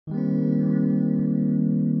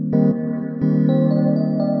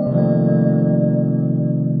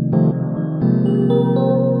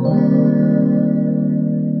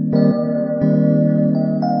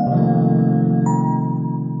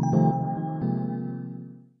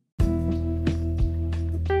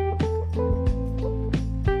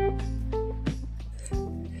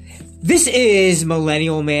This is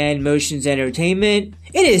Millennial Man Motions Entertainment.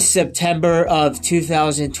 It is September of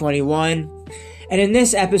 2021, and in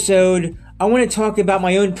this episode, I want to talk about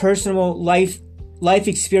my own personal life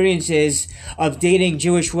experiences of dating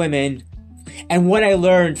Jewish women and what I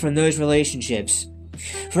learned from those relationships.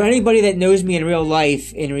 For anybody that knows me in real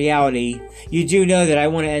life, in reality, you do know that I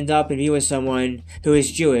want to end up and be with someone who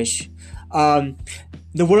is Jewish.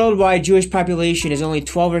 The worldwide Jewish population is only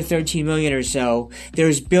 12 or 13 million or so.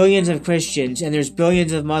 There's billions of Christians and there's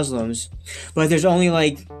billions of Muslims. But there's only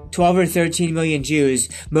like 12 or 13 million Jews.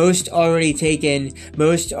 Most already taken,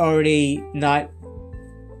 most already not,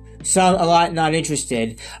 a lot not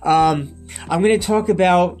interested. I'm going to talk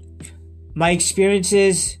about my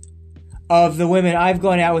experiences of the women I've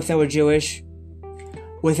gone out with that were Jewish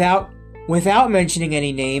without mentioning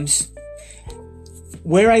any names.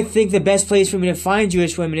 Where I think the best place for me to find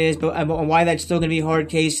Jewish women is, but why that's still going to be a hard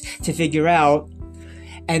case to figure out.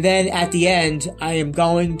 And then at the end, I am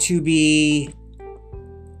going to be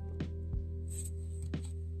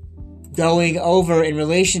going over in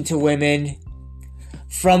relation to women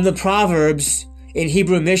from the Proverbs in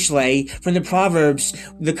Hebrew Mishlei, from the Proverbs,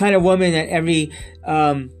 the kind of woman that every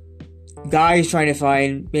guy is trying to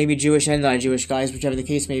find, maybe Jewish and non-Jewish guys, whichever the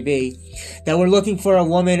case may be, that we're looking for a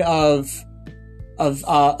woman of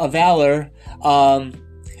valor.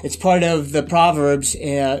 It's part of the Proverbs,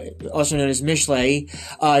 also known as Mishlei,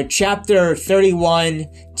 chapter 31,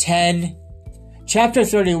 10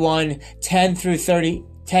 through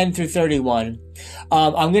 31.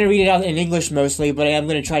 I'm going to read it out in English mostly, but I am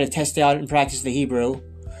going to try to test out and practice the Hebrew,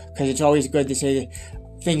 because it's always good to say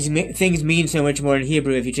things mean so much more in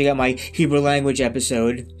Hebrew if you check out my Hebrew language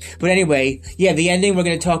episode. But anyway, yeah, the ending, we're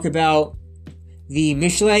going to talk about the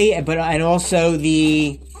Mishlei, and also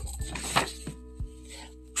the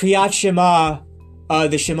Kriyat Shema,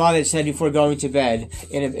 the Shema that's said before going to bed,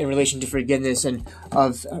 in relation to forgiveness and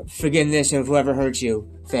of whoever hurt you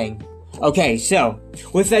thing. Okay, so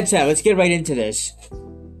with that said, let's get right into this.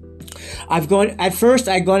 I'd gone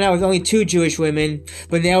out with only 2 Jewish women,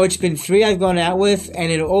 but now it's been 3 I've gone out with,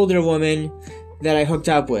 and an older woman that I hooked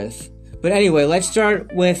up with. But anyway, let's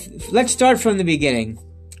start from the beginning.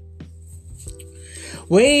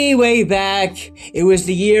 Way back, it was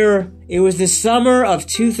the summer of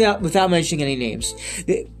 2000, without mentioning any names.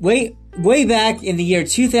 Way back in the year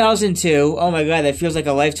 2002, oh my god, that feels like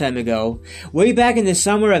a lifetime ago. Way back in the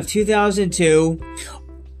summer of 2002,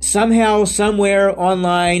 somehow, somewhere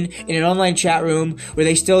online, in an online chat room, where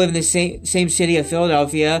they still live in the same city of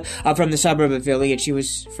Philadelphia, I'm from the suburb of Philly, and she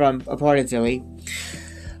was from a part of Philly.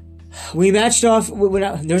 We matched off. There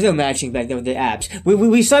was no matching back then with the apps.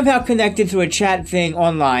 We somehow connected through a chat thing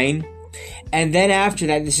online, and then after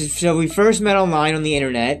that, so we first met online on the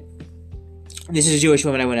internet. This is a Jewish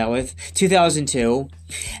woman I went out with, 2002,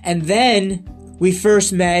 and then we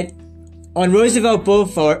first met on Roosevelt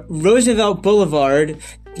Boulevard.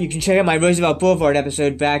 You can check out my Roosevelt Boulevard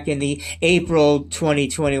episode back in the April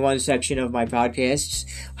 2021 section of my podcasts,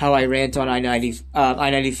 how I rant on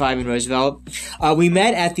I-95 in Roosevelt. We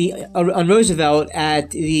met on Roosevelt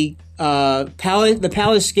at the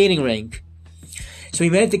Palace skating rink. So we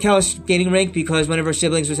met at the Palace skating rink because one of her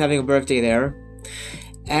siblings was having a birthday there.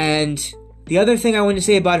 And the other thing I want to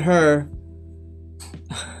say about her,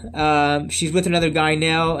 she's with another guy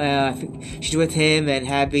now. She's with him and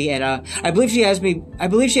happy, and I believe she has me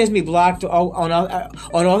blocked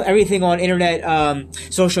on everything on internet,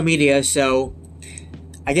 social media. So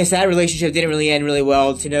I guess that relationship didn't really end really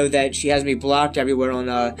well. To know that she has me blocked everywhere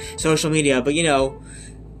on social media, but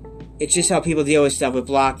it's just how people deal with stuff, with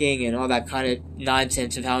blocking and all that kind of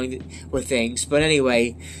nonsense of how with things. But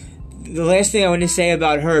anyway, the last thing I want to say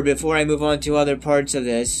about her before I move on to other parts of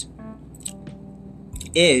this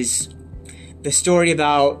is the story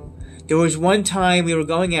about, there was one time we were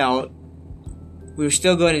going out, we were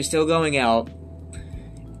still going out,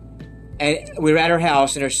 and we were at her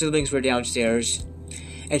house and her siblings were downstairs,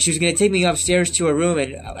 and she was going to take me upstairs to her room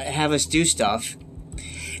and have us do stuff.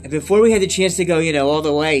 And before we had the chance to go, all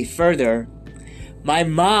the way further, my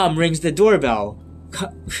mom rings the doorbell,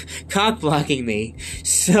 cock-blocking me.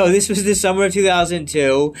 So this was the summer of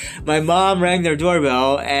 2002. My mom rang their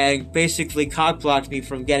doorbell and basically cock-blocked me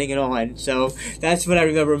from getting it on. So that's what I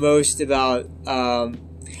remember most about,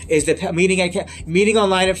 is the meeting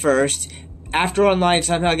online at first. After online,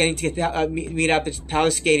 somehow getting to meet up at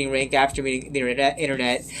Palace Skating Rink after meeting the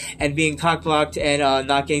internet, and being cock-blocked and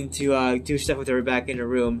not getting to do stuff with her back in her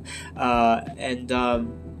room.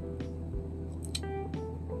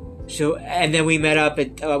 So, and then we met at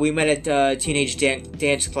teenage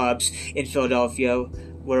dance clubs in Philadelphia,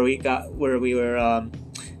 where we were,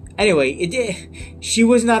 Anyway, she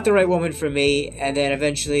was not the right woman for me, and then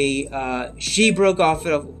eventually she broke it off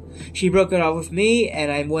with me,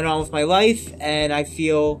 and I went on with my life, and I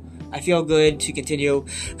feel good to continue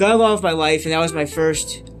going along with my life, and that was my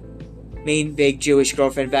first main big Jewish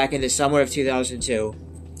girlfriend back in the summer of 2002.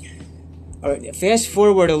 All right, fast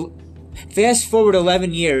forward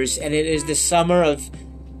 11 years, and it is the summer of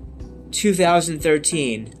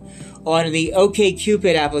 2013. On the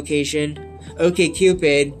OkCupid application,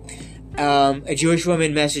 OkCupid, a Jewish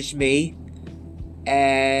woman messaged me,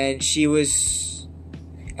 and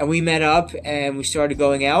we met up, and we started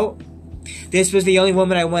going out. This was the only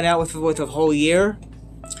woman I went out with a whole year,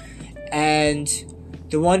 and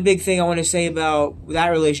the one big thing I want to say about that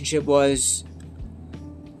relationship was,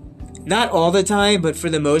 not all the time, but for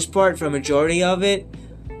the most part, for a majority of it,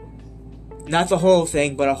 not the whole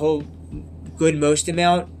thing, but a whole good most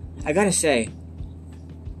amount, I gotta say,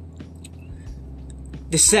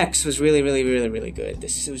 the sex was really, really, really, really good.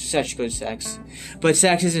 It was such good sex. But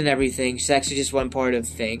sex isn't everything. Sex is just one part of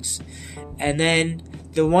things. And then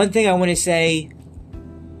the one thing I want to say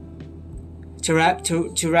to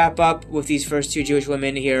wrap up with these first two Jewish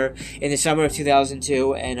women here in the summer of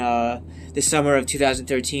 2002 and the summer of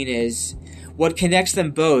 2013 is what connects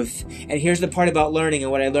them both. And here's the part about learning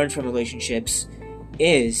and what I learned from relationships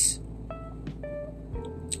is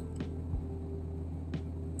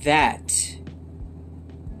that,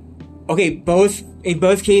 okay, in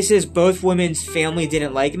both cases, both women's family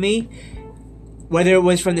didn't like me. Whether it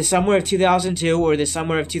was from the summer of 2002 or the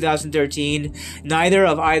summer of 2013, neither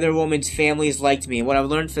of either woman's families liked me. And what I've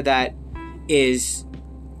learned for that is,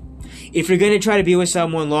 if you're going to try to be with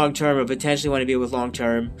someone long-term or potentially want to be with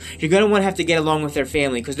long-term, you're going to want to have to get along with their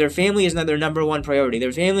family, because their family is not their number one priority.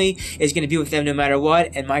 Their family is going to be with them no matter what,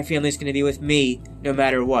 and my family is going to be with me no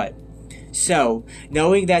matter what. So,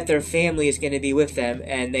 knowing that their family is going to be with them,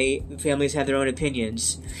 and families have their own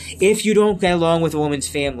opinions, if you don't get along with a woman's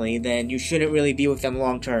family, then you shouldn't really be with them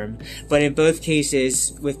long term. But in both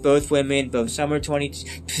cases, with both women, both the summer of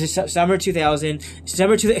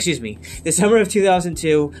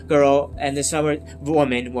 2002 girl and the summer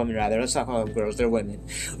woman rather, let's not call them girls, they're women.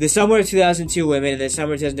 The summer of 2002 women and the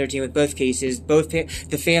summer of 2013, with both cases,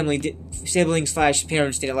 the family, siblings /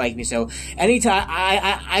 parents didn't like me. So anytime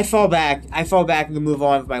I fall back and move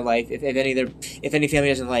on with my life if any family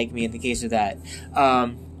doesn't like me in the case of that.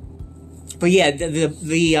 But yeah,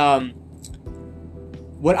 the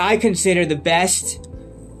what I consider the best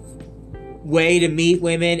way to meet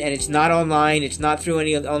women, and it's not online, it's not through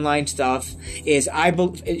any online stuff, is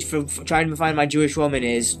for trying to find my Jewish woman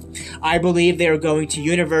is, I believe they are going to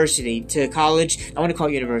university, to college. I want to call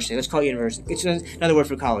it university. Let's call it university. It's another word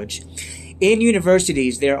for college. In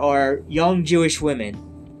universities, there are young Jewish women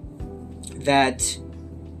that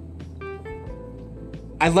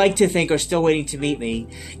I like to think are still waiting to meet me.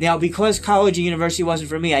 Now, because college and university wasn't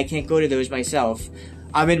for me, I can't go to those myself.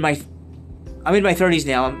 I'm in my 30s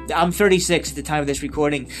now. I'm 36 at the time of this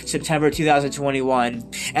recording, September 2021.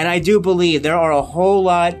 And I do believe there are a whole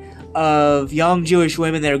lot of young Jewish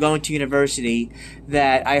women that are going to university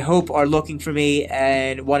that I hope are looking for me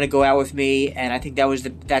and want to go out with me, and I think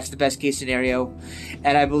that's the best case scenario.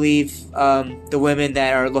 And I believe the women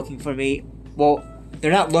that are looking for me, well,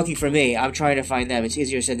 they're not looking for me, I'm trying to find them. It's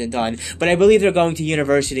easier said than done. But I believe they're going to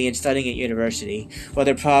university and studying at university, while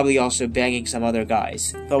they're probably also banging some other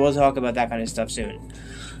guys. But we'll talk about that kind of stuff soon.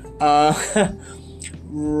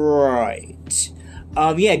 Right.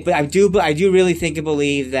 Yeah, but I do really think and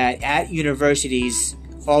believe that at universities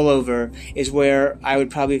all over is where I would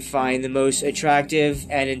probably find the most attractive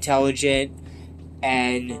and intelligent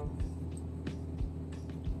and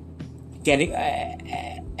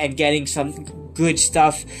getting some good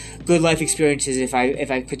stuff, good life experiences. If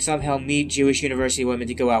I could somehow meet Jewish university women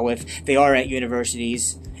to go out with, they are at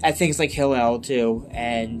universities, at things like Hillel too,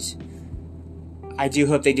 and I do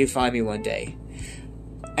hope they do find me one day.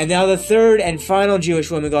 And now the third and final Jewish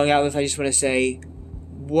woman going out with, I just want to say,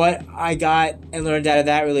 what I got and learned out of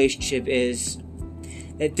that relationship is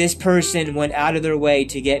that this person went out of their way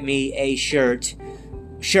to get me a shirts,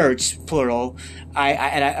 plural.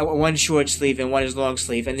 I one short sleeve and one is long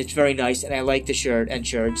sleeve, and it's very nice, and I like the shirt and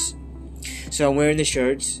shirts. So I'm wearing the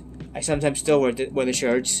shirts. I sometimes still wear the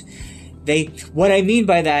shirts. What I mean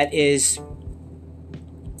by that is,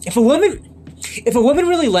 if a woman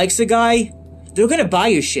really likes a guy, they're gonna buy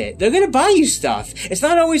you shit. They're gonna buy you stuff. It's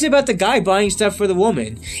not always about the guy buying stuff for the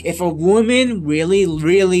woman. If a woman really,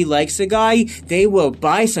 really likes a guy, they will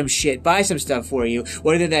buy some shit, buy some stuff for you.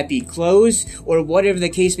 Whether that be clothes or whatever the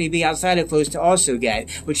case may be outside of clothes to also get.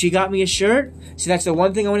 But she got me a shirt, so that's the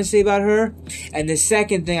one thing I want to say about her. And the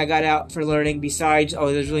second thing I got out for learning, besides,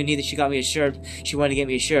 oh, there's really neat that she got me a shirt, she wanted to get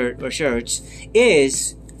me a shirt, or shirts,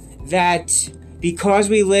 is that because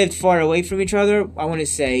we lived far away from each other, I want to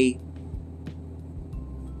say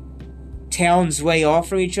towns way off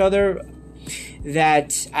from each other,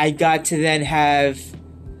 that I got to then have,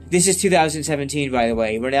 this is 2017 by the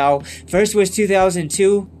way, we're now, first was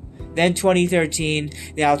 2002, then 2013,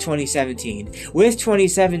 now 2017. With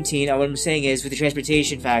 2017, what I'm saying is, with the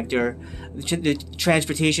transportation factor, the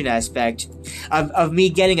transportation aspect of me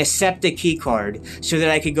getting a SEPTA key card so that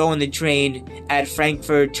I could go on the train at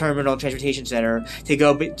Frankfurt Terminal Transportation Center to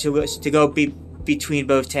go between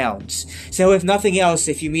both towns. So if nothing else,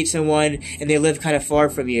 if you meet someone and they live kind of far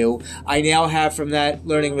from you, I now have, from that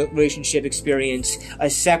learning relationship experience, a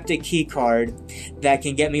SEPTA key card that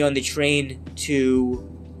can get me on the train to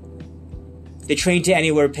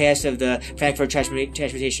anywhere past of the Frankfurt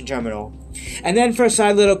Transportation Terminal. And then for a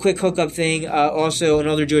side little quick hookup thing, also an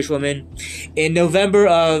older Jewish woman, in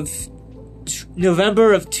November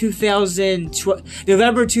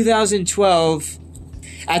 2012,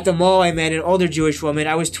 at the mall, I met an older Jewish woman.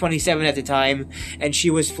 I was 27 at the time, and she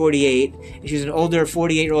was 48. She was an older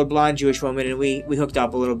 48-year-old blonde Jewish woman, and we hooked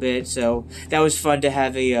up a little bit. So that was fun to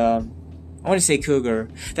have I want to say cougar.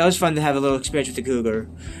 That was fun to have a little experience with the cougar.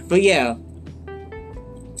 But yeah.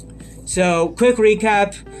 So, quick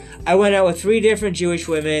recap. I went out with 3 different Jewish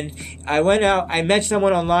women. I met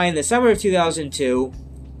someone online in the summer of 2002.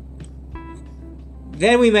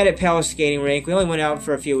 Then we met at Palace Skating Rink. We only went out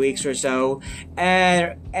for a few weeks or so,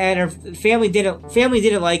 and her family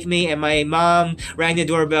didn't like me, and my mom rang the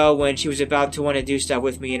doorbell when she was about to want to do stuff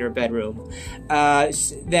with me in her bedroom.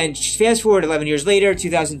 Then fast forward 11 years later,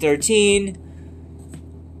 2013.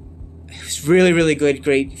 It was really, really good,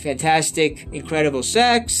 great, fantastic, incredible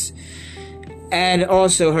sex, and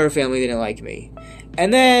also her family didn't like me.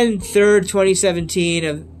 And then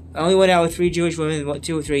 2017. I only went out with 3 Jewish women,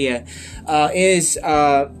 2 or 3, yeah.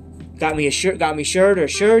 Got me shirt or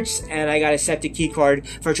shirts, and I got a SEPTA key card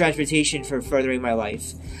for transportation for furthering my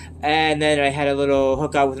life. And then I had a little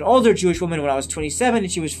hookup with an older Jewish woman when I was 27,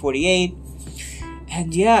 and she was 48.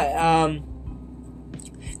 And yeah,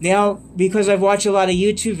 now, because I've watched a lot of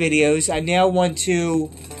YouTube videos, I now want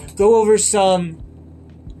to go over some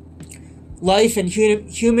life and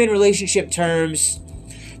human relationship terms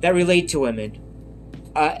that relate to women.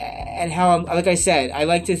 And how, like I said, I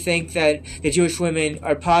like to think that the Jewish women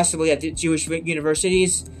are possibly at the Jewish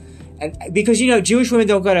universities, and because Jewish women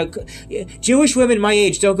my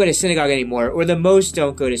age don't go to synagogue anymore, or the most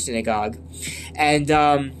don't go to synagogue, and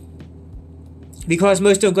because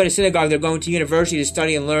most don't go to synagogue, they're going to university to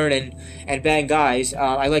study and learn and bang guys.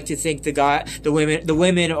 I like to think the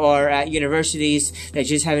women are at universities that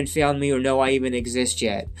just haven't found me or know I even exist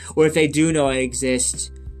yet, or if they do know I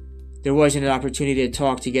exist, there wasn't an opportunity to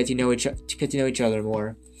talk to get to know each other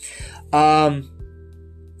more.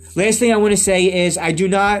 Last thing I want to say is I do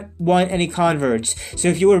not want any converts. So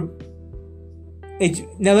if you were,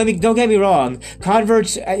 don't get me wrong.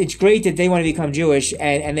 Converts, it's great that they want to become Jewish,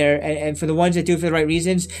 and for the ones that do it for the right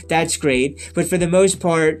reasons, that's great. But for the most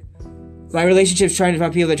part, my relationships trying to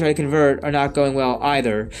find people that try to convert are not going well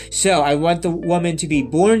either. So I want the woman to be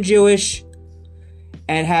born Jewish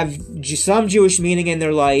and have some Jewish meaning in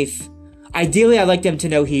their life. Ideally, I'd like them to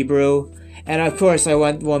know Hebrew. And of course, I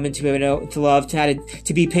want the woman to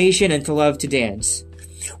be patient and to love to dance.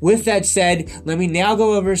 With that said, let me now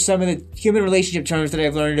go over some of the human relationship terms that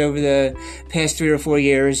I've learned over the past 3 or 4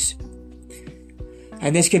 years.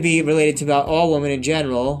 And this could be related to about all women in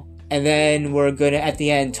general. And then we're going to, at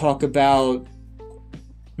the end, talk about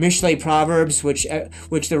Mishlei Proverbs, which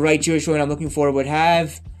the right Jewish woman I'm looking for would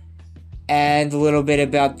have. And a little bit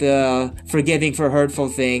about the forgiving for hurtful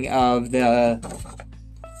thing of the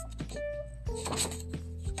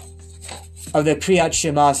Kriyat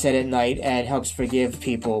Shema said at night, and helps forgive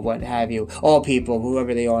people, what have you, all people,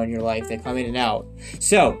 whoever they are in your life that come in and out.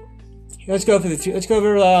 So let's go over 3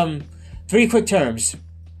 quick terms.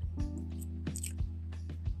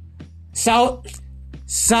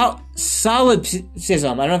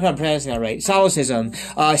 Solipsism. I don't know if I'm pronouncing that right. Solipsism,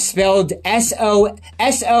 spelled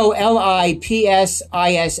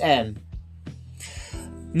Solipsism.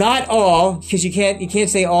 Not all, because you can't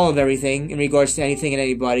say all of everything in regards to anything and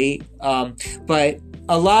anybody. But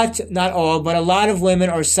a lot, not all, but a lot of women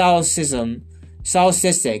are solipsistic.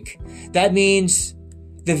 That means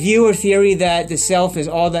the view or theory that the self is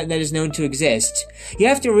all that is known to exist. You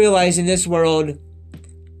have to realize in this world,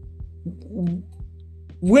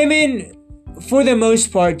 women, for the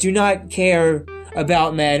most part, do not care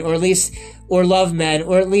about men, or love men,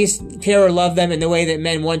 or at least care or love them in the way that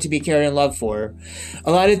men want to be cared and loved for.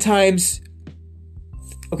 A lot of times,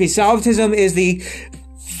 solipsism is the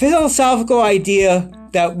philosophical idea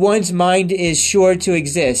that one's mind is sure to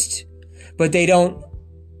exist, but they don't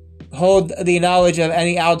hold the knowledge of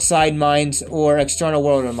any outside minds or external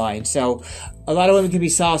world in mind. So a lot of women can be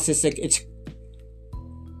solipsistic. It's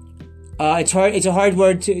a hard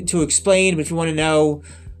word to explain, but if you want to know,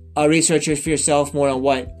 research it for yourself more on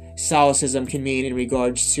what solipsism can mean in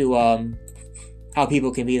regards to how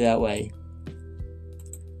people can be that way.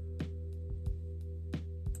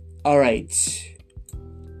 Alright.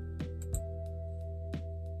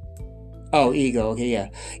 Oh, ego. Okay, yeah.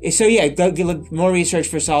 So yeah, go look more research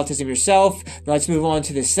for solipsism yourself. Now let's move on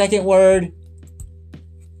to the second word.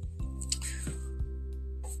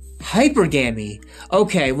 Hypergamy.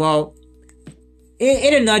 Okay, well,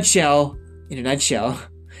 in a nutshell,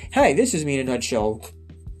 hey, this is me in a nutshell.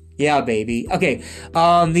 Yeah, baby. Okay,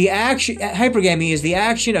 hypergamy is the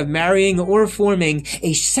action of marrying or forming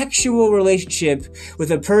a sexual relationship with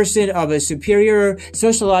a person of a superior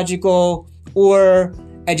sociological or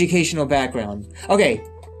educational background. Okay,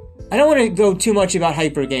 I don't want to go too much about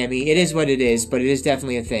hypergamy. It is what it is, but it is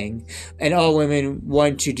definitely a thing. And all women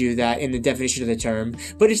want to do that in the definition of the term.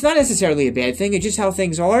 But it's not necessarily a bad thing. It's just how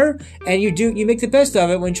things are. And you make the best of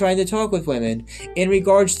it when trying to talk with women in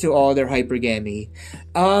regards to all their hypergamy.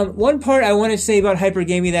 One part I want to say about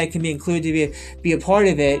hypergamy that can be included to be a part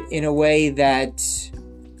of it in a way that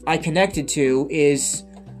I connected to is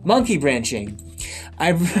monkey branching.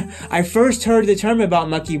 I first heard the term about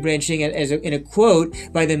monkey branching in a quote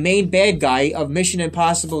by the main bad guy of Mission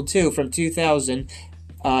Impossible 2 from 2000.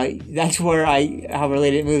 That's where how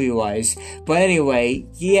related the movie was. But anyway,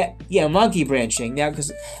 yeah, monkey branching. Now, but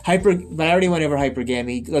I already went over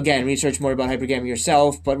hypergamy. Again, research more about hypergamy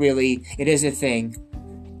yourself, but really, it is a thing.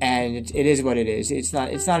 And it is what it is. It's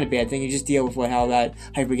not a bad thing. You just deal with how that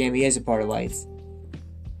hypergamy is a part of life.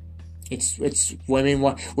 It's women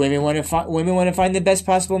want to find the best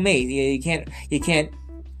possible mate. You can't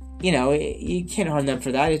harm them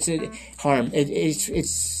for that. It's a harm. It's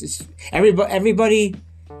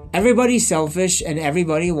everybody's selfish, and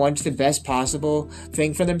everybody wants the best possible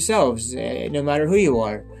thing for themselves, no matter who you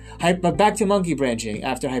are. But back to monkey branching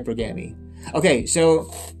after hypergamy. Okay,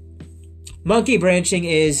 so monkey branching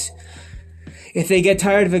is if they get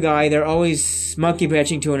tired of a guy, they're always monkey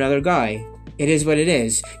branching to another guy. It is what it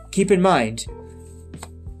is. Keep in mind,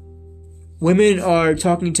 women are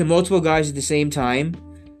talking to multiple guys at the same time,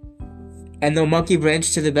 and they'll monkey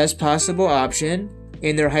branch to the best possible option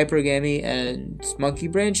in their hypergamy and monkey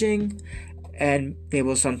branching, and they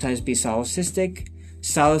will sometimes be solipsism,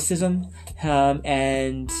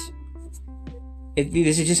 and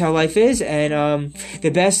this is just how life is. And the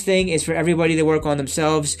best thing is for everybody to work on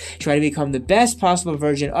themselves, try to become the best possible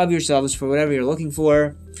version of yourselves for whatever you're looking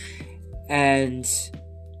for. And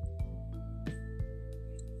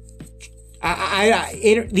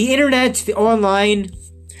the internet, the online,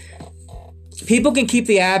 people can keep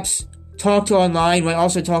the apps, talk to online while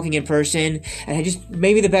also talking in person, and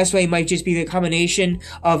maybe the best way might just be the combination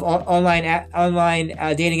of online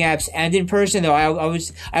dating apps and in person. Though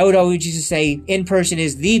I would always just say in person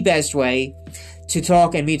is the best way to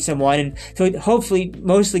talk and meet someone, and so hopefully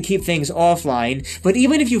mostly keep things offline. But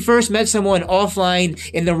even if you first met someone offline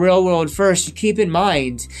in the real world first, keep in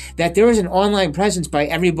mind that there is an online presence by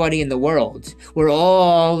everybody in the world. We're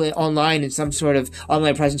all online in some sort of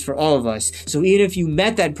online presence for all of us. So even if you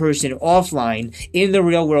met that person offline in the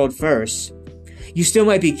real world first, you still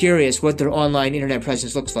might be curious what their online internet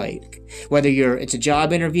presence looks like. Whether it's a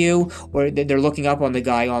job interview, or they're looking up on the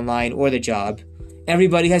guy online or the job.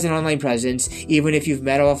 Everybody has an online presence, even if you've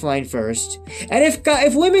met offline first. And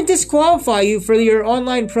if women disqualify you for your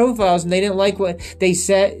online profiles and they didn't like what they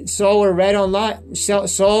saw or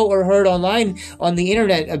heard online on the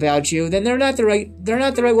internet about you, then they're not the right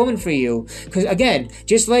woman for you. Because again,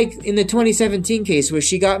 just like in the 2017 case where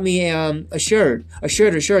she got me a shirt or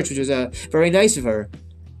shirts, which was very nice of her.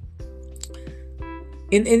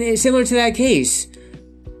 In similar to that case,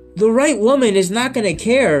 the right woman is not going to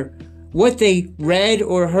care what they read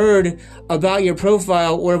or heard about your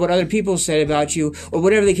profile or what other people said about you or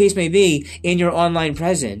whatever the case may be in your online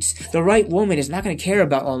presence. The right woman is not going to care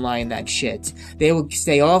about online that shit. They will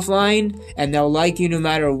stay offline and they'll like you no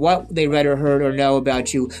matter what they read or heard or know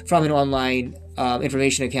about you from an online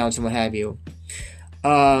information accounts and what have you.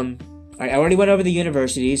 Alright, I already went over the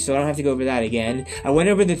universities, so I don't have to go over that again. I went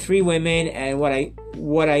over the 3 women, and what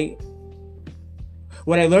I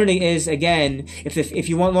learned is, again, if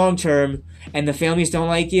you want long term and the families don't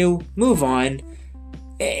like you, move on.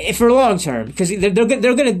 For long term, because they're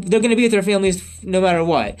gonna be with their families no matter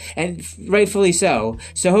what, and rightfully so.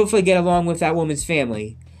 So hopefully get along with that woman's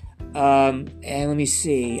family. And let me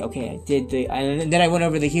see. Okay, and then I went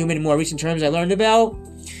over the human and more recent terms I learned about.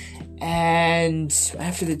 And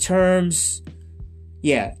after the terms,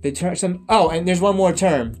 and there's one more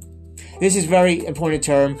term. This is a very important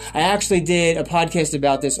term. I actually did a podcast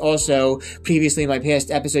about this also previously in my past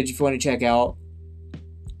episodes if you want to check out.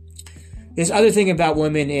 This other thing about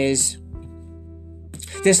women is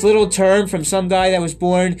this little term from some guy that was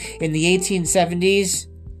born in the 1870s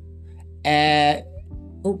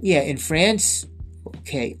in France.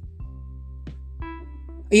 Okay.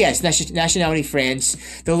 Yes, nationality France.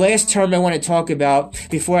 The last term I want to talk about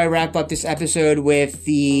before I wrap up this episode with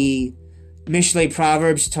the Michelet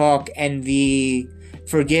Proverbs talk and the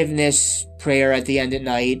forgiveness prayer at the end at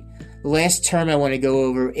night. The last term I want to go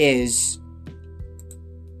over is...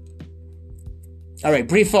 Alright,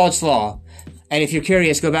 Briffault's Law. And if you're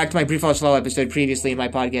curious, go back to my Briffault's Law episode previously in my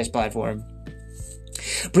podcast platform.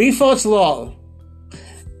 Briffault's Law.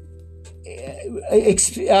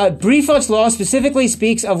 Briffault's Law specifically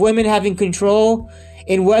speaks of women having control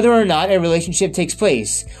in whether or not a relationship takes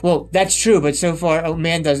place. Well, that's true, but so far a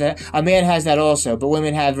man does that. A man has that also, but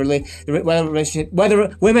women have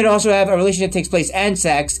whether women also have a relationship takes place and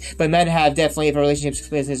sex, but men have definitely if a relationship takes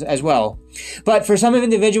place as well. But for some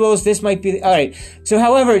individuals, this might be alright. So,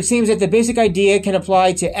 however, it seems that the basic idea can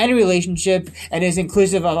apply to any relationship and is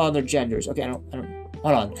inclusive of other genders. Okay, I don't.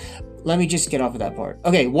 Hold on. Let me just get off of that part.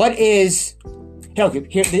 Okay, what is here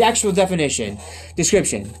the actual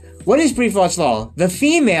description. What is Briffault's Law? The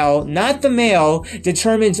female, not the male,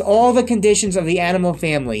 determines all the conditions of the animal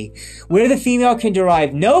family. Where the female can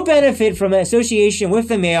derive no benefit from association with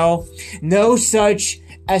the male, no such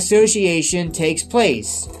association takes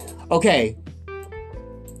place. Okay.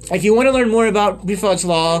 If you want to learn more about Briffault's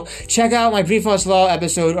Law, check out my Briffault's Law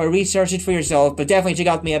episode or research it for yourself, but definitely check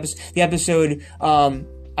out the episode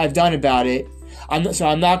I've done about it. I'm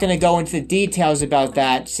not going to go into the details about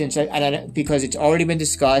that because it's already been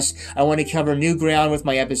discussed. I want to cover new ground with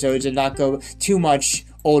my episodes and not go too much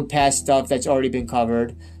old past stuff that's already been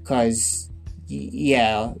covered. Because,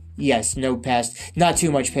 not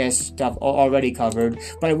too much past stuff already covered.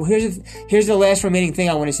 But here's the last remaining thing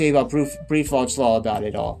I want to say about Briffault's Law about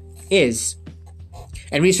it all.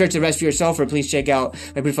 And research the rest for yourself, or please check out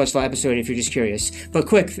my Briffault's Law episode if you're just curious. But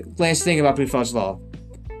quick, last thing about Briffault's Law.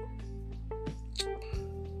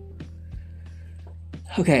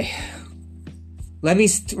 Okay,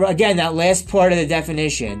 again, that last part of the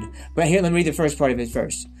definition, but here, let me read the first part of it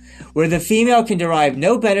first. Where the female can derive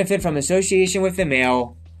no benefit from association with the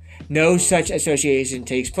male, no such association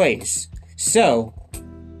takes place. So,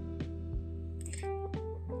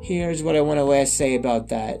 here's what I want to last say about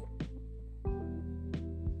that.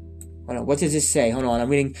 Hold on, what does this say? Hold on, I'm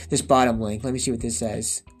reading this bottom link. Let me see what this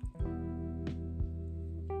says.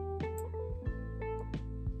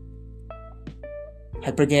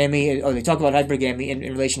 Hypergamy. Oh, they talk about hypergamy in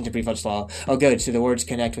relation to Briffault's Law. Oh, good. So the words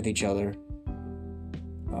connect with each other.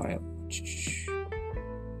 All right.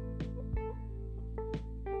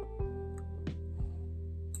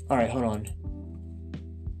 All right. Hold on.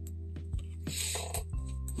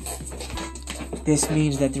 This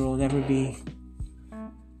means that there will never be.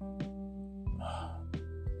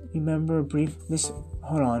 Remember this.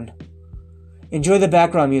 Hold on. Enjoy the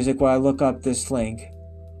background music while I look up this link.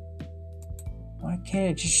 Why can't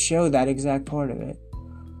it just show that exact part of it?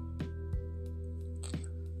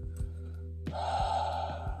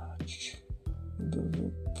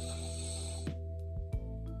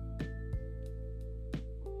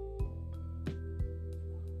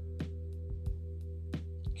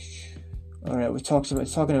 Alright, it's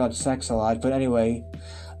talking about sex a lot, but anyway.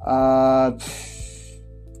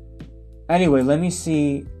 Anyway, let me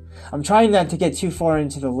see. I'm trying not to get too far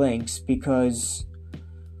into the links because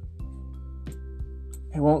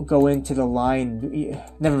I won't go into the line.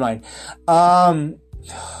 Never mind. The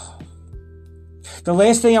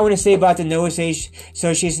last thing I want to say about the no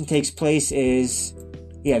association takes place is,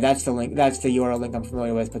 that's the link. That's the URL link I'm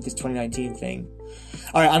familiar with, but this 2019 thing.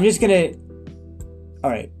 All right, I'm just gonna. All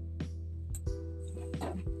right.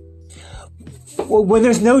 Well, when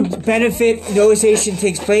there's no benefit, no association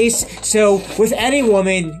takes place. So with any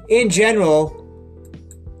woman in general,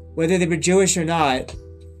 whether they were Jewish or not,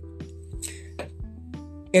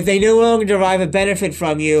 if they no longer derive a benefit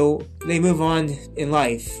from you, they move on in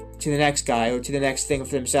life. to the next guy or to the next thing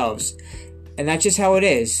for themselves. And that's just how it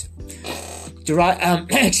is.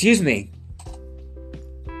 Excuse me.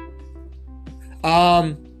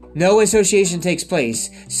 No association takes place.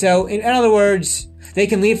 So, in other words, they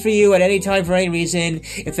can leave for you at any time for any reason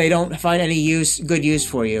if they don't find any good use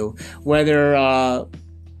for you. Whether,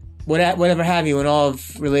 whatever have you in all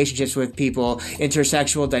of relationships with people,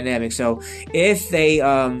 intersexual dynamics. So, if they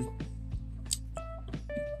don't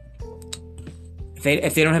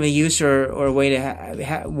have a use or a way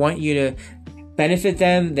to want you to benefit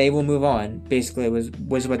them, they will move on. Basically,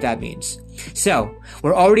 was what that means. So,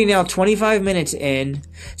 we're already now 25 minutes in,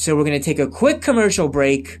 so we're going to take a quick commercial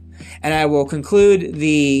break, and I will conclude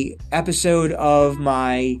the episode of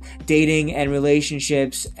my dating and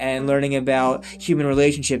relationships and learning about human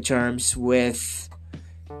relationship terms with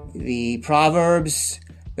the Proverbs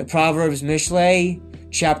Mishlei,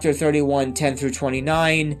 chapter 31, 10 through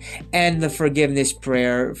 29, and the forgiveness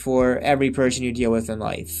prayer for every person you deal with in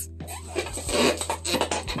life.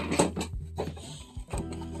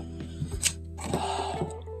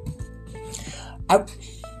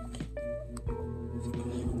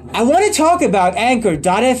 I want to talk about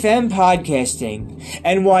Anchor.fm podcasting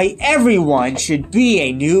and why everyone should be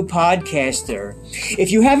a new podcaster.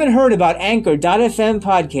 If you haven't heard about Anchor.fm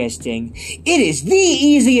podcasting, it is the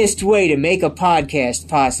easiest way to make a podcast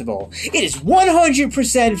possible. It is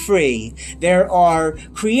 100% free. There are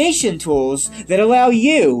creation tools that allow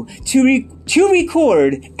you to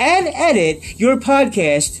record and edit your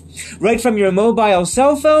podcast right from your mobile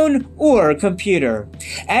cell phone or computer.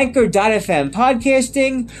 Anchor.fm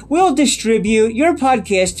podcasting will distribute your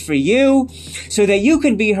podcast for you so that you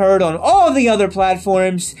can be heard on all the other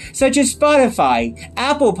platforms such as Spotify,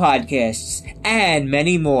 Apple Podcasts, and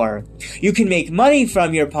many more. You can make money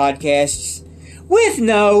from your podcasts with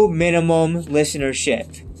no minimum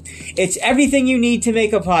listenership. It's everything you need to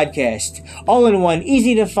make a podcast, all in one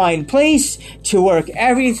easy-to-find place to work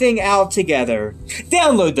everything out together.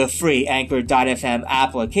 Download the free Anchor.fm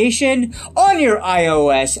application on your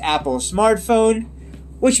iOS Apple smartphone,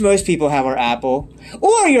 which most people have are Apple,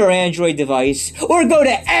 or your Android device, or go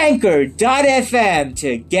to Anchor.fm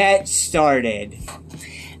to get started.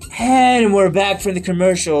 And we're back from the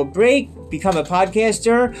commercial break. Become a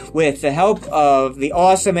podcaster with the help of the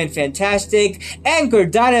awesome and fantastic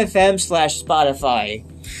Anchor.fm/Spotify.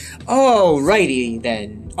 Alrighty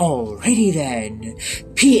then.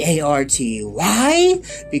 P-A-R-T-Y,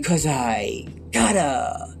 because I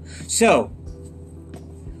gotta. So,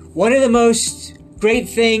 one of the most great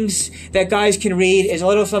things that guys can read is a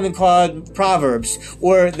little something called Proverbs,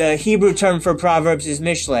 or the Hebrew term for Proverbs is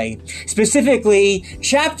Mishlei. Specifically,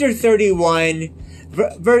 chapter 31,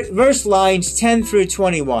 verse lines 10 through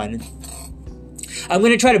 21. I'm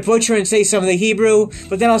going to try to butcher and say some of the Hebrew,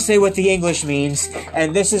 but then I'll say what the English means.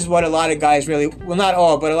 And this is what a lot of guys really, well, not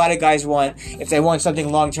all, but a lot of guys want if they want something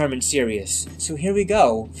long-term and serious. So here we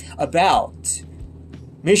go about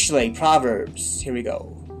Mishlei, Proverbs. Here we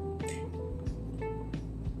go.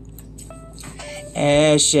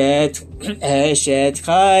 Eshet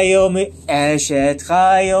chayom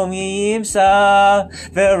yimsa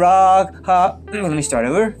v'rak ha. Let me start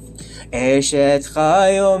over. Eshet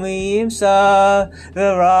chayom yimsa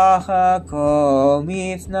v'rak hakom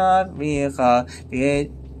ifnat richa.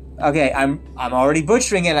 Okay, I'm already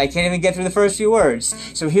butchering it. I can't even get through the first few words.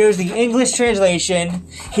 So here's the English translation.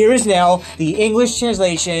 Here is now the English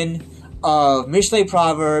translation of Mishlei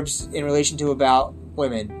Proverbs in relation to about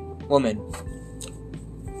woman.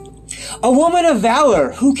 A woman of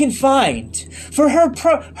valor who can find, for her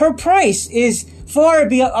price is far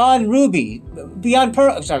beyond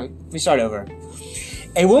pearl. I'm sorry, let me start over.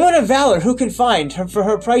 A woman of valor who can find, for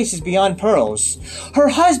her price is beyond pearls. Her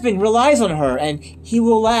husband relies on her, and he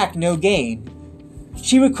will lack no gain.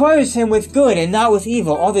 She requires him with good and not with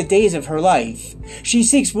evil all the days of her life. She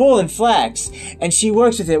seeks wool and flax, and she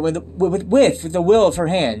works with it with the will of her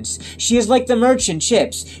hands. She is like the merchant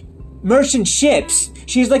ships.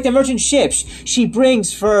 She is like the merchant ships. She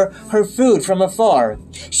brings for her food from afar.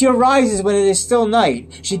 She arises when it is still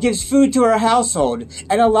night. She gives food to her household,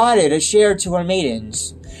 and allotted a share to her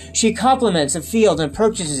maidens. She compliments a field and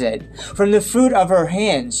purchases it. From the fruit of her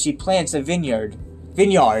hands she plants a vineyard.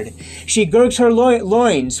 She girds her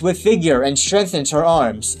loins with vigor and strengthens her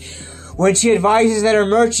arms. When she advises that her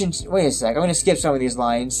merchants... Wait a sec, I'm going to skip some of these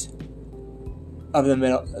lines. Of the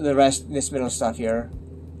middle, this middle stuff here.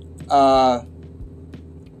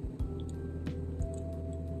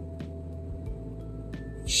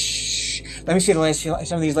 Let me see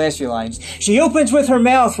some of these last few lines. She opens with her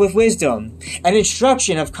mouth with wisdom, an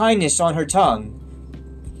instruction of kindness on her tongue.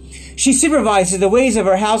 She supervises the ways of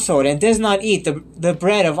her household and does not eat the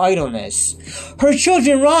bread of idleness. Her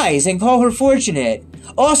children rise and call her fortunate.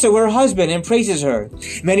 Also her husband and praises her.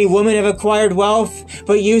 Many women have acquired wealth,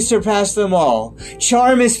 but you surpass them all.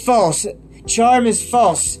 Charm is false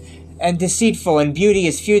and deceitful, and beauty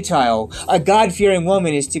is futile. A God-fearing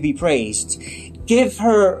woman is to be praised. Give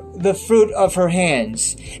her the fruit of her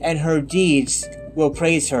hands, and her deeds will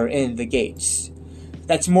praise her in the gates.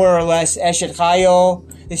 That's more or less Eshet Chayil.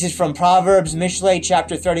 This is from Proverbs, Mishlei,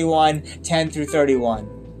 chapter 31, 10 through 31.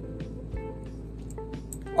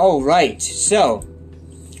 All right, so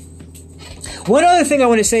one other thing I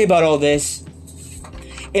want to say about all this,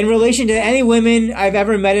 in relation to any women I've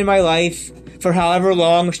ever met in my life, for however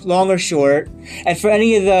long or short, and for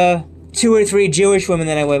any of the 2 or 3 Jewish women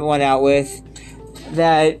that I went out with,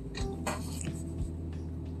 that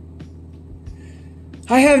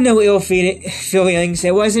I have no ill feelings.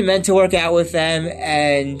 It wasn't meant to work out with them,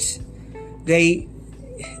 and they're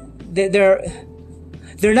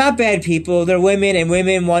not bad people. They're women, and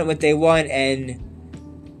women want what they want, and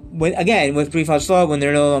with Bri Chasla, when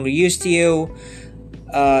they're no longer used to you,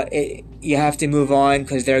 you have to move on,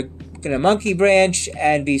 because they're going to monkey branch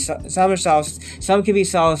and be some can be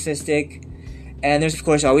solipsistic, and there's of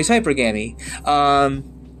course always hypergamy.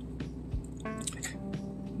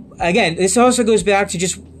 Again, this also goes back to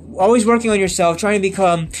just always working on yourself, trying to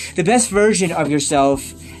become the best version of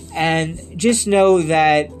yourself, and just know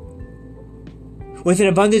that with an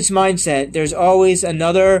abundance mindset, there's always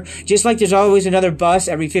another, just like there's always another bus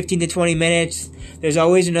every 15 to 20 minutes, there's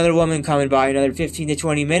always another woman coming by another 15 to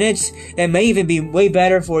 20 minutes that may even be way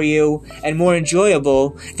better for you and more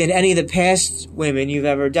enjoyable than any of the past women you've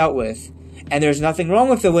ever dealt with. And there's nothing wrong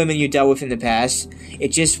with the women you dealt with in the past. It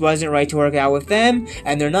just wasn't right to work out with them,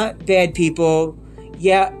 and they're not bad people.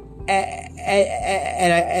 Yeah,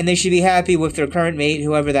 and they should be happy with their current mate,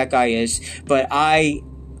 whoever that guy is. But I'm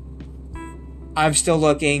still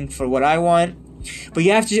looking for what I want. But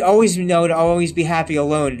you have to always know to always be happy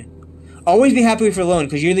alone. Always be happy with your alone,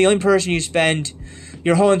 because you're the only person you spend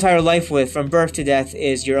your whole entire life with, from birth to death,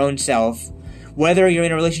 is your own self. Whether you're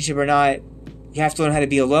in a relationship or not, you have to learn how to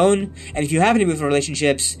be alone. And if you happen to be in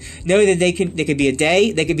relationships, know that they could be a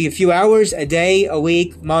day, they could be a few hours, a day, a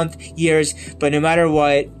week, month, years, but no matter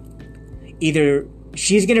what, either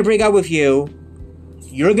she's going to break up with you,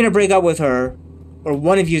 you're going to break up with her, or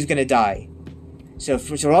one of you is going to die. So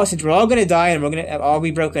since we're all going to die and we're going to all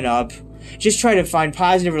be broken up, just try to find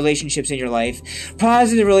positive relationships in your life,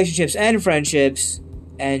 positive relationships and friendships,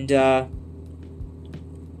 and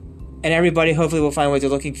everybody hopefully will find what they're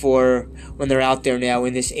looking for when they're out there now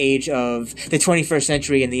in this age of the 21st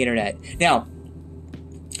century and the internet. Now,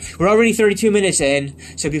 we're already 32 minutes in,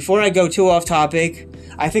 so before I go too off topic,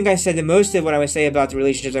 I think I said the most of what I would say about the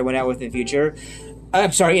relationships I went out with in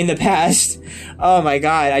the past. Oh my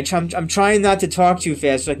god, I'm trying not to talk too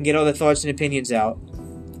fast so I can get all the thoughts and opinions out.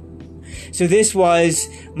 So this was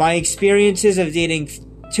my experiences of dating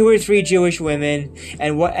 2 or 3 Jewish women,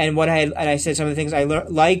 and I said some of the things I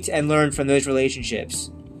liked and learned from those relationships.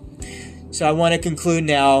 So I want to conclude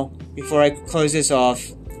now, before I close this off,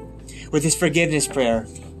 with this forgiveness prayer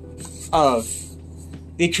of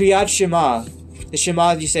the Kriyat Shema, the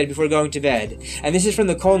Shema you said before going to bed. And this is from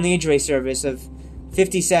the Kol Nidre service of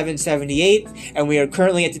 5778, and we are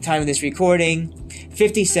currently, at the time of this recording,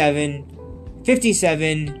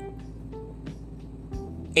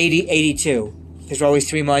 82. Because we're always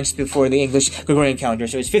 3 months before the English Gregorian calendar.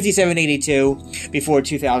 So it's 5782 before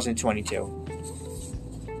 2022.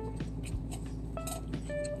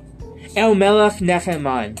 El Melech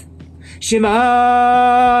Necheman.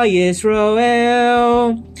 Shema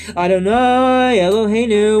Yisrael. Adonai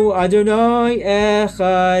Eloheinu. Adonai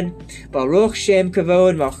Echad. Baruch Shem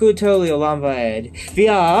Kavod Malchuto Leolam Vaed.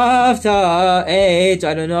 V'ahavta et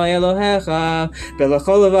Adonai Elohecha.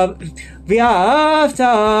 Belachol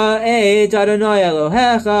V'ahavta et Adonai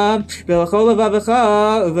Elohecha B'chol levavecha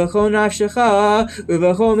u'b'chol nafshecha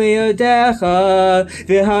u'b'chol meyodecha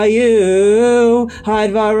v'hayu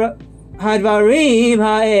hadvarim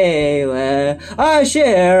ha'ele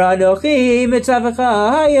asher anochi mitzavecha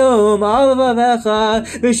hayom al levavecha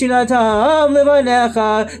v'shinatam levanecha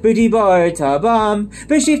v'dibarta bam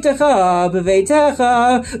v'shiftecha b'veitecha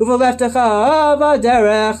u'v'leftecha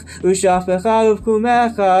b'derech u'shafecha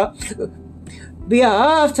u'v'kumecha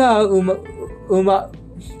V'ahavta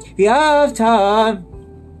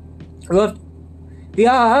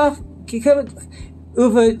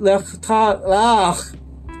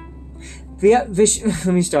let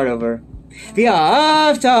me start over.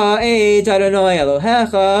 V'ahavta et Adonai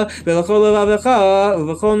Elohecha v'lechol levavecha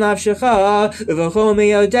uv'chol nafshecha uv'chol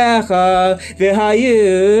meyodecha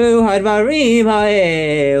v'hayu hadvarim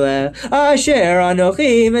ha'ele asher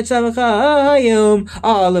anochi mitzavecha hayom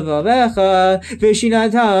al levavecha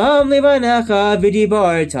v'shinatam levanecha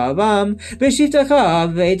v'dibarta bam v'shiftecha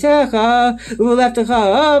v'veitecha uv'leftecha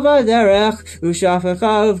b'derech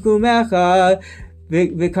u'shafecha v'kumecha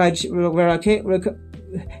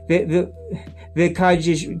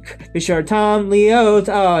V'shartam liot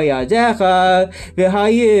al yadecha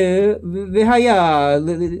v'haya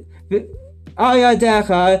al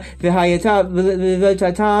yadecha v'hayatam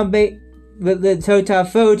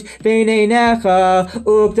v'totafot b'neinecha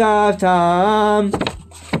u'kdavtam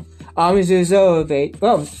amizuzovate.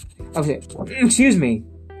 Oh, okay. Excuse me.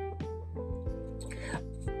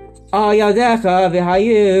 Ayadecha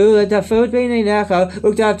v'hayu letafot b'neinecha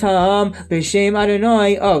uktavtam b'shem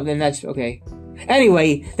Adonai. Oh, then that's okay.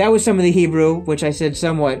 Anyway, that was some of the Hebrew, which I said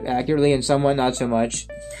somewhat accurately and somewhat not so much.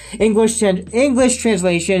 English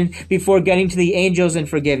translation before getting to the angels and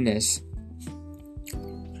forgiveness.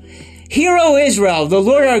 Hear, O Israel, the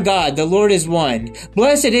Lord our God, the Lord is one.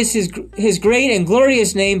 Blessed is his great and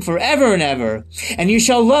glorious name forever and ever. And you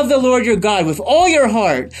shall love the Lord your God with all your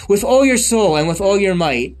heart, with all your soul, and with all your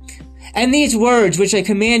might. And these words which I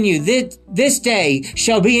command you this day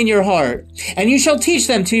shall be in your heart. And you shall teach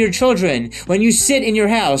them to your children when you sit in your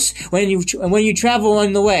house, when you travel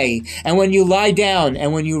on the way, and when you lie down,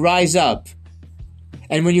 and when you rise up.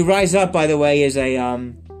 And when you rise up, by the way, is a,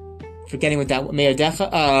 forgetting what that,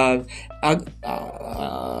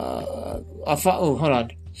 hold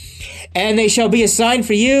on. And they shall be a sign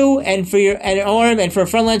for you, and for an arm, and for a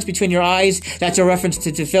frontlets between your eyes. That's a reference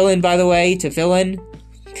to tefillin, by the way, tefillin.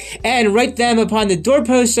 And write them upon the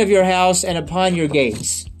doorposts of your house and upon your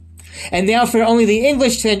gates. And now for only the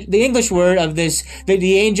English word of this,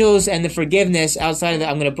 the angels and the forgiveness outside of that,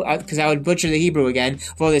 I'm going to, because I would butcher the Hebrew again.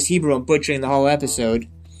 For all this Hebrew, I'm butchering the whole episode.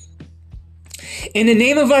 In the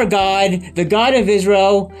name of our God, the God of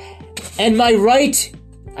Israel, and my right,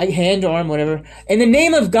 hand, arm, whatever. In the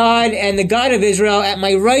name of God and the God of Israel, at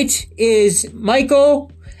my right is Michael.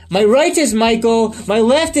 My right is Michael, my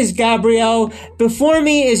left is Gabriel, before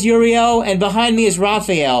me is Uriel, and behind me is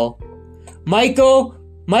Raphael. Michael,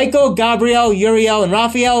 Gabriel, Uriel, and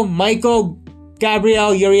Raphael. Michael,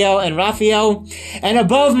 Gabriel, Uriel, and Raphael. And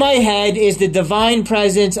above my head is the divine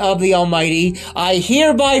presence of the Almighty. I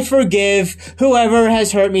hereby forgive whoever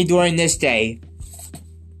has hurt me during this day.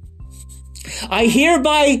 I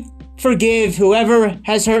hereby forgive whoever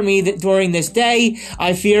has hurt me during this day.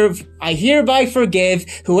 I hereby forgive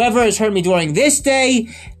whoever has hurt me during this day,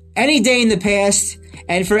 any day in the past,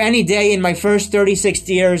 and for any day in my first 36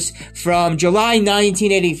 years from July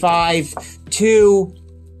 1985 to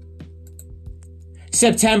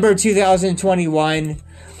September 2021,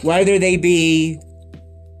 whether they be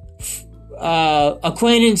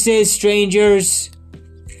acquaintances, strangers,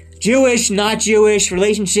 Jewish, not Jewish,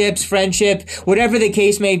 relationships, friendship, whatever the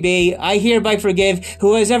case may be, I hereby forgive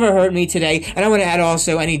who has ever hurt me today. And I want to add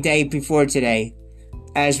also any day before today.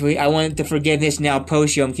 I want the forgiveness now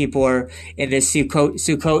post Yom Kippur in this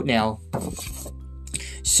Sukkot now.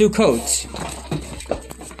 Sukkot.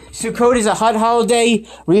 Sukkot is a hot holiday.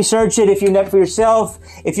 Research it for yourself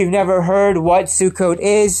if you've never heard what Sukkot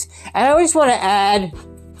is. And I just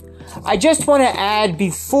want to add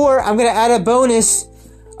before, I'm going to add a bonus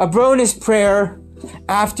prayer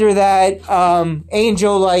after that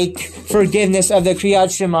angel-like forgiveness of the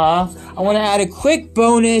Kriyat Shema. I want to add a quick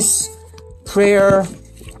bonus prayer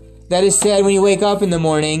that is said when you wake up in the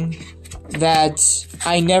morning that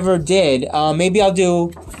I never did. Maybe I'll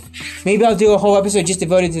do a whole episode just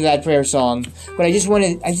devoted to that prayer song. But it's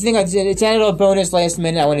added a bonus last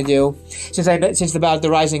minute I want to do since about the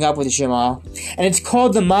rising up with the Shema, and it's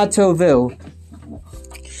called the Ma Tovu.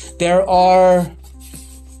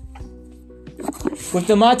 With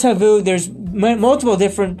the Ma Tovu, there's multiple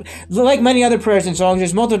different, like many other prayers and songs,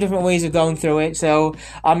 there's multiple different ways of going through it. So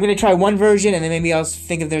I'm going to try one version, and then maybe I'll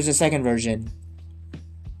think if there's a second version.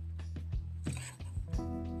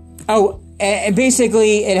 Oh, and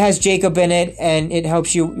basically it has Jacob in it, and it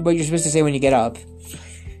helps you what you're supposed to say when you get up.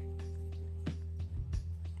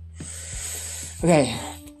 Okay.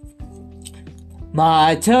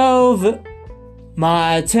 Ma Tovu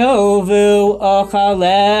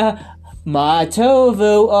Ochaleh Ma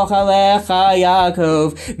tovu ochalecha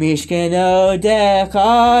Yaakov, Mishkeno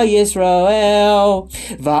decha Yisrael,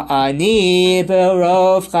 Va'ani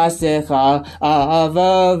berov chastecha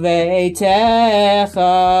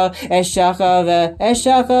avavetecha, Eshachave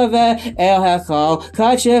elhecha,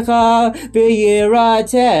 Kachecha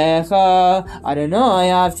b'yiratecha,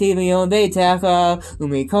 Adonai avti miyon beitecha,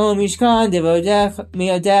 Umikom mishkan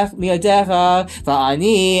miyodecha,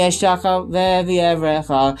 Va'ani eshachave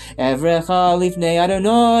v'yevrecha, Evrecha lifnei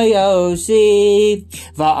Adonai osi,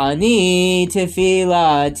 Va'ani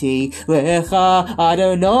tefilati lecha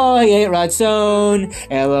Adonai et ratzon,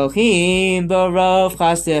 Elohim barov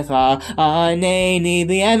chastecha, Aneni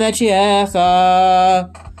b'emet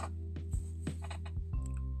she'echa.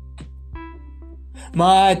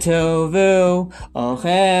 Ma tovu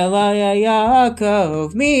ochel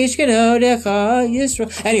Yaakov, Mishkeno decha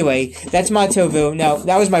Yisrael. Anyway, that's Ma tovu. Now,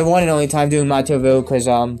 that was my one and only time doing Ma tovu, because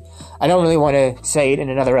I don't really want to say it in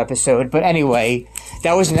another episode. But anyway,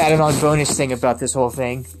 that was an added-on bonus thing about this whole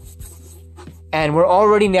thing. And we're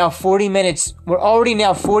already now 40 minutes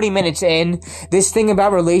in. This thing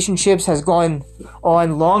about relationships has gone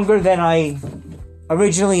on longer than I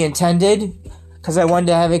originally intended, because I wanted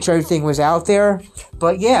to make sure everything was out there.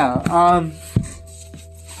 But yeah,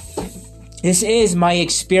 this is my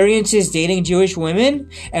experiences dating Jewish women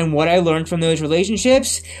and what I learned from those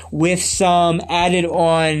relationships, with some added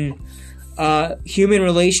on human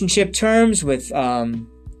relationship terms with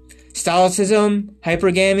Stoicism,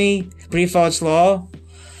 hypergamy, Brit Law.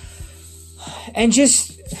 And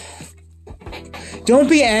just don't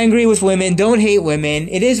be angry with women. Don't hate women.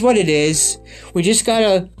 It is what it is. We just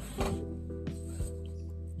gotta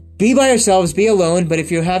be by yourselves, be alone, but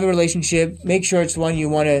if you have a relationship, make sure it's one you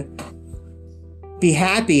want to be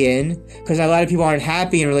happy in, because a lot of people aren't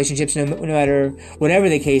happy in relationships no matter whatever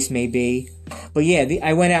the case may be. But yeah,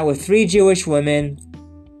 I went out with 3 Jewish women.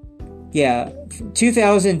 Yeah,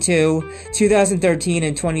 2002, 2013,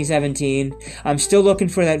 and 2017. I'm still looking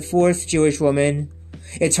for that 4th Jewish woman.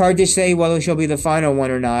 It's hard to say whether she'll be the final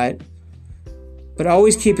one or not. But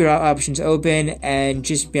always keep your options open, and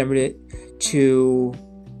just remember to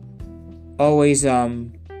always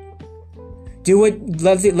do what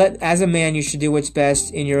as a man you should do what's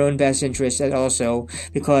best in your own best interest also,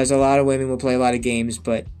 because a lot of women will play a lot of games,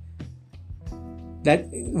 but that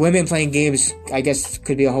women playing games, I guess,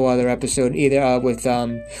 could be a whole other episode, either with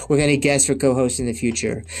any guests or co-hosts in the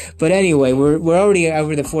future. But anyway, we're already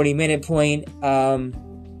over the 40-minute point.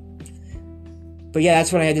 But yeah,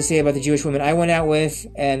 that's what I had to say about the Jewish women I went out with,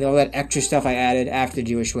 and all that extra stuff I added after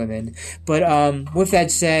Jewish women. But with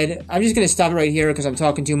that said, I'm just gonna stop it right here because I'm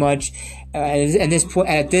talking too much. At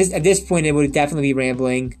this point, it would definitely be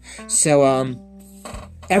rambling. So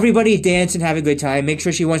everybody dance and have a good time. Make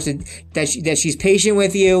sure that she's patient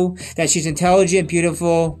with you, that she's intelligent,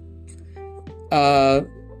 beautiful,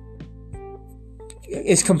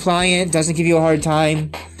 is compliant, doesn't give you a hard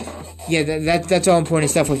time. Yeah, that's all important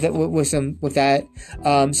stuff with that.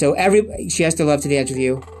 So she has to love to dance with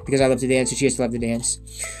you, because I love to dance, and she has to love to dance.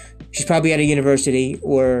 She's probably at a university,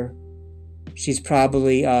 or she's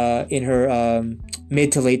probably in her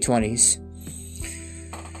mid to late 20s.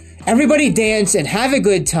 Everybody dance and have a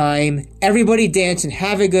good time. Everybody dance and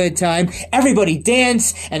have a good time. Everybody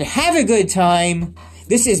dance and have a good time.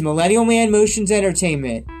 This is Millennial Man Motions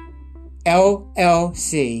Entertainment,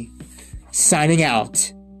 LLC, signing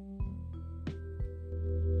out.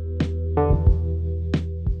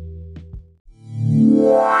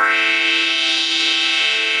 Yeah.